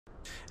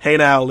Hey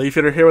now,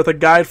 Leafeater here with a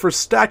guide for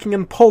stacking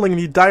and pulling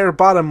the dire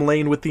bottom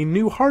lane with the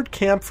new hard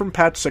camp from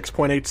patch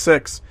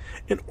 6.86.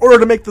 In order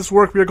to make this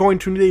work, we are going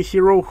to need a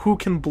hero who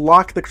can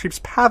block the creep's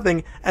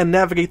pathing and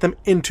navigate them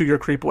into your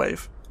creep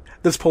wave.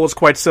 This pull is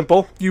quite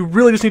simple. You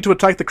really just need to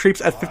attack the creeps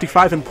at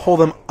 55 and pull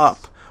them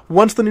up.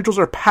 Once the neutrals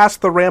are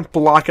past the ramp,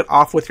 block it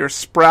off with your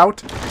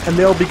sprout, and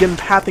they'll begin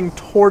pathing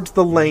towards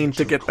the lane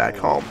to get back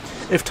home.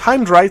 If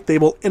timed right, they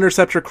will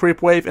intercept your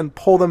creep wave and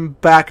pull them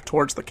back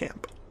towards the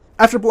camp.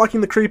 After blocking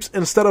the creeps,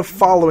 instead of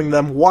following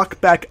them, walk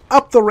back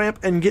up the ramp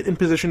and get in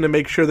position to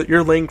make sure that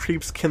your lane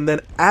creeps can then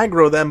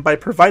aggro them by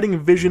providing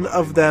vision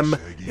of them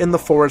in the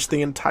forest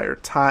the entire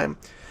time.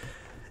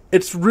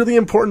 It's really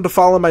important to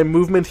follow my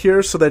movement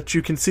here so that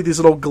you can see these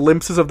little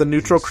glimpses of the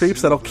neutral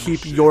creeps that'll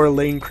keep your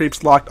lane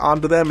creeps locked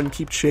onto them and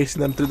keep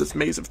chasing them through this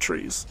maze of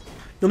trees.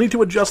 You'll need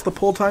to adjust the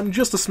pull time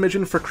just a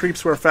smidgen for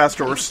creeps who are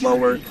faster or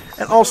slower,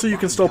 and also you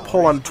can still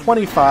pull on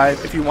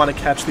 25 if you want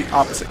to catch the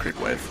opposite creep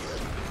wave.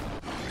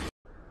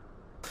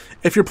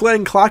 If you're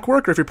playing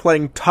Clockwerk or if you're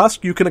playing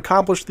Tusk, you can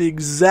accomplish the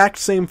exact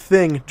same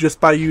thing just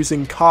by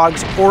using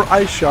cogs or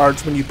ice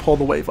shards when you pull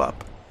the wave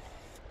up.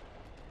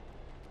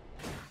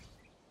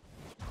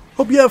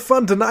 Hope you have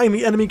fun denying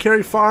the enemy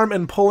carry farm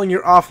and pulling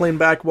your offlane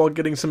back while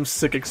getting some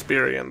sick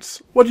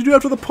experience. What you do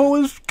after the pull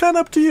is kinda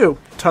up to you.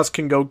 Tusk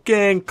can go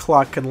gank,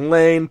 Clock can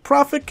lane,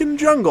 Prophet can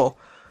jungle.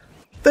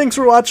 Thanks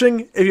for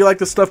watching. If you like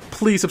this stuff,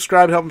 please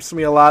subscribe, it helps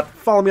me a lot.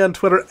 Follow me on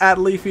Twitter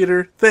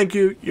 @Leafeater. Thank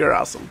you, you're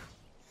awesome.